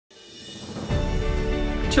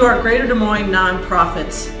To our Greater Des Moines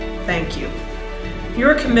nonprofits, thank you. You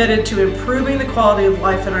are committed to improving the quality of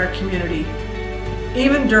life in our community.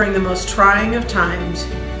 Even during the most trying of times,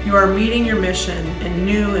 you are meeting your mission in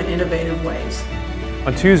new and innovative ways.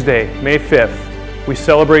 On Tuesday, May 5th, we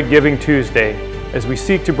celebrate Giving Tuesday as we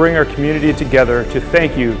seek to bring our community together to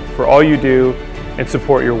thank you for all you do and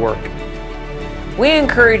support your work. We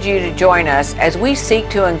encourage you to join us as we seek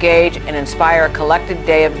to engage and inspire a collective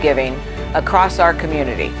day of giving across our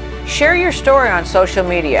community. Share your story on social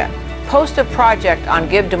media, post a project on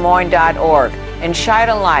givedesmoines.org, and shine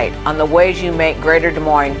a light on the ways you make Greater Des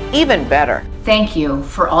Moines even better. Thank you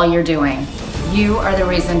for all you're doing. You are the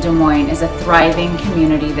reason Des Moines is a thriving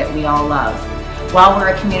community that we all love. While we're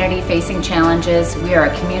a community facing challenges, we are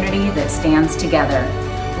a community that stands together.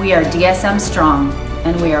 We are DSM strong,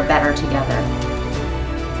 and we are better together.